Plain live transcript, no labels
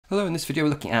Hello, in this video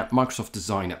we're looking at Microsoft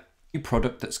Designer, a new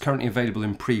product that's currently available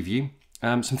in preview.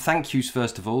 Some thank yous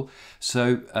first of all.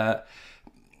 So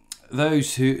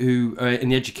those who are in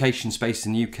the education space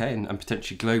in the UK and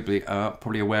potentially globally are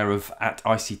probably aware of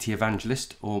 @ICT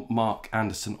Evangelist or Mark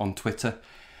Anderson on Twitter.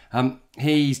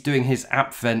 He's doing his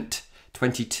Appvent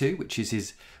 22, which is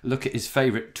his look at his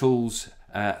favourite tools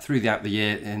throughout the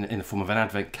year in the form of an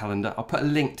advent calendar. I'll put a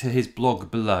link to his blog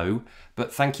below,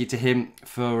 but thank you to him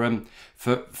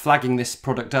for flagging this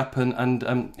product up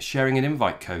and sharing an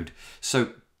invite code.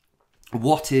 So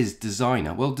what is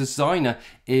Designer? Well, Designer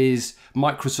is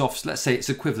Microsoft's, let's say it's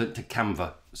equivalent to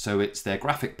Canva. So it's their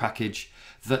graphic package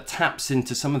that taps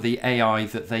into some of the AI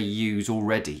that they use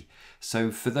already.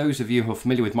 So for those of you who are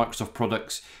familiar with Microsoft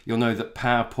products, you'll know that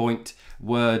PowerPoint,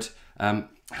 Word,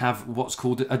 have what's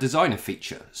called a designer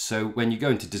feature. So when you go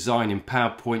into design in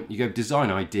PowerPoint, you go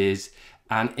design ideas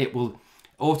and it will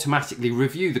automatically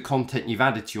review the content you've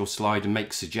added to your slide and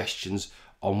make suggestions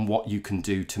on what you can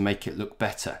do to make it look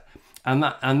better.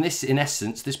 And this, in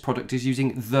essence, this product is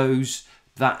using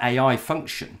that AI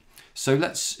function. So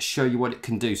let's show you what it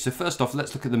can do. So first off,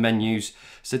 let's look at the menus.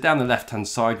 So down the left-hand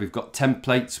side, we've got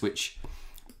templates, which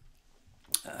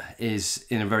is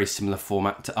in a very similar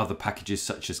format to other packages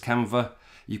such as Canva.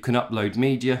 You can upload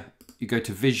media, you go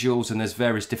to visuals, and there's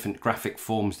various different graphic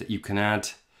forms that you can add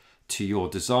to your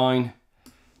design.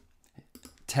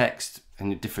 Text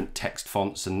and different text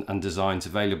fonts and designs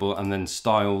available, and then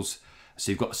styles.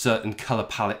 So you've got certain color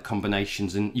palette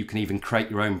combinations, and you can even create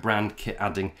your own brand kit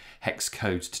adding hex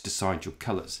codes to decide your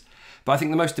colors. But I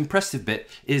think the most impressive bit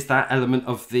is that element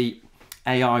of the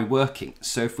AI working.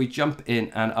 So if we jump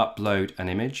in and upload an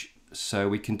image, so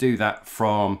we can do that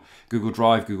from Google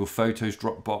Drive, Google Photos,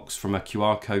 Dropbox, from a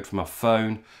QR code from our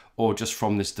phone, or just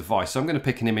from this device. So I'm going to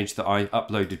pick an image that I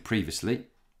uploaded previously.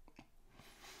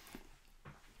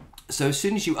 So as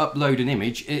soon as you upload an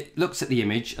image, it looks at the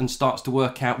image and starts to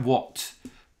work out what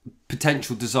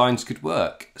potential designs could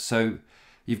work. So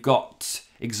you've got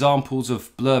examples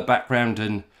of blur background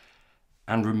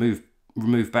and remove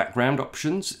background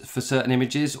options for certain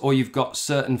images, or you've got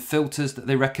certain filters that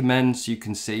they recommend. So you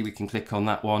can see, we can click on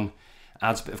that one,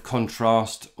 adds a bit of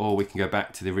contrast, or we can go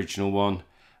back to the original one.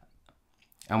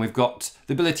 And we've got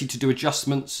the ability to do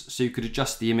adjustments, so you could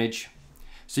adjust the image.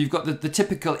 So you've got the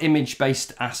typical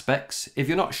image-based aspects. If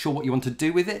you're not sure what you want to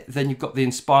do with it, then you've got the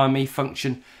Inspire Me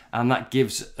function, and that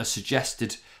gives a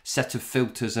suggested set of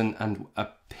filters and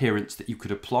appearance that you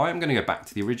could apply. I'm going to go back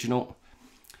to the original.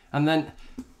 And then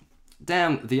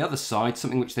down the other side,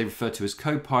 something which they refer to as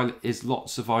Copilot, is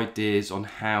lots of ideas on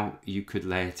how you could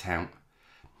lay it out.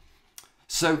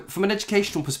 So from an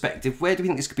educational perspective, where do we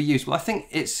think this could be used? Well, I think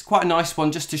it's quite a nice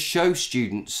one just to show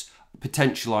students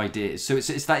potential ideas. So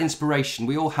it's that inspiration.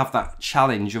 We all have that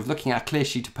challenge of looking at a clear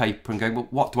sheet of paper and going, well,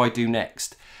 what do I do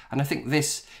next? And I think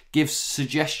this gives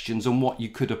suggestions on what you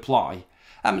could apply.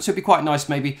 So it'd be quite nice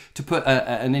maybe to put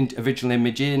an individual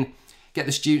image in, get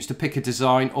the students to pick a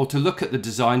design or to look at the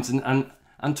designs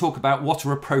and talk about what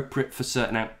are appropriate for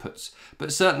certain outputs.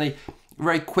 But certainly a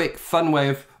very quick, fun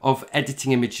way of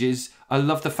editing images. I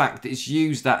love the fact that it's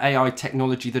used that AI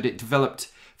technology that it developed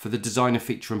for the designer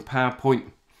feature in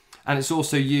PowerPoint. And it's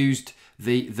also used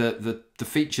the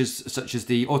features such as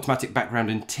the automatic background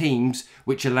in Teams,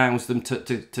 which allows them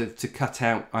to cut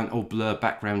out or blur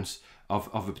backgrounds of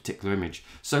a particular image.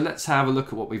 So let's have a look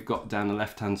at what we've got down the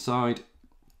left-hand side.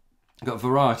 We've got a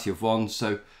variety of ones,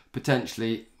 so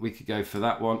potentially we could go for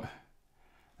that one.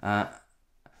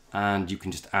 And you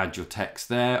can just add your text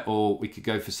there, or we could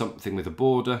go for something with a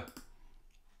border.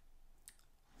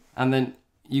 And then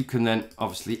you can then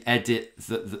obviously edit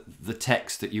the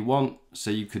text that you want. So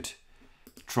you could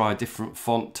try a different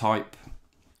font type.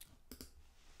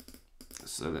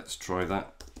 So let's try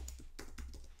that.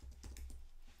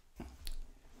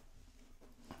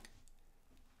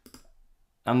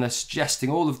 And they're suggesting,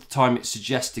 all of the time it's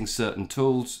suggesting certain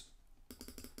tools.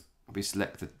 We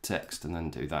select the text and then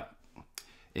do that.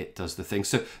 It does the thing.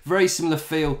 So very similar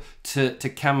feel to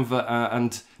Canva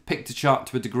and Pictochart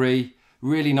to a degree.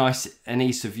 Really nice and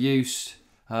ease of use.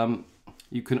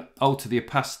 You can alter the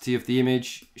opacity of the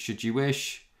image should you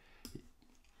wish.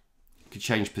 You can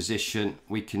change position.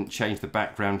 We can change the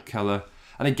background color.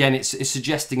 And again, it's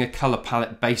suggesting a color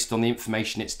palette based on the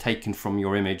information it's taken from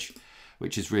your image,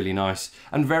 which is really nice.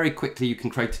 And very quickly you can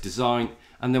create a design.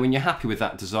 And then when you're happy with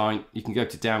that design, you can go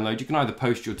to download. You can either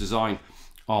post your design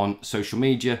on social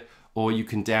media, or you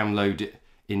can download it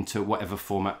into whatever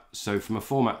format. So from a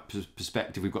format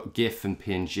perspective, we've got GIF and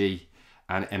PNG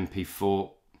and MP4,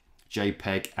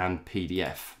 JPEG and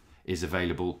PDF is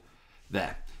available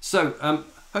there. So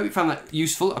hope you found that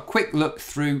useful. A quick look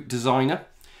through Designer.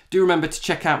 Do remember to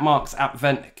check out Mark's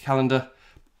Advent calendar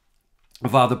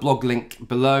via the blog link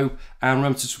below, and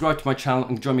remember to subscribe to my channel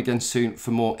and join me again soon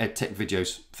for more EdTech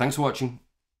videos. Thanks for watching.